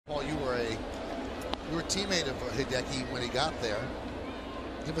were a teammate of Hideki when he got there.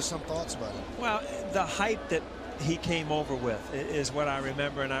 Give us some thoughts about it. Well, the hype that he came over with is what I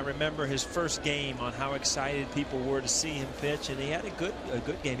remember, and I remember his first game on how excited people were to see him pitch, and he had a good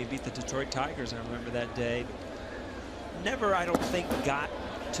game. He beat the Detroit Tigers. I remember that day. Never, I don't think, got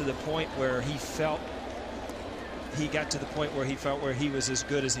to the point where he felt where he was as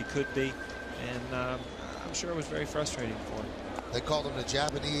good as he could be, and I'm sure it was very frustrating for him. They called him the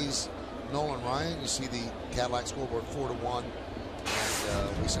Japanese Nolan Ryan. You see the Cadillac scoreboard 4-1.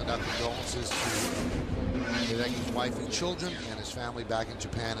 And we send our condolences to Hideki's wife and children and his family back in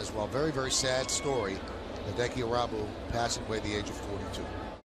Japan as well. Very, very sad story. Hideki Irabu passing away at the age of 42.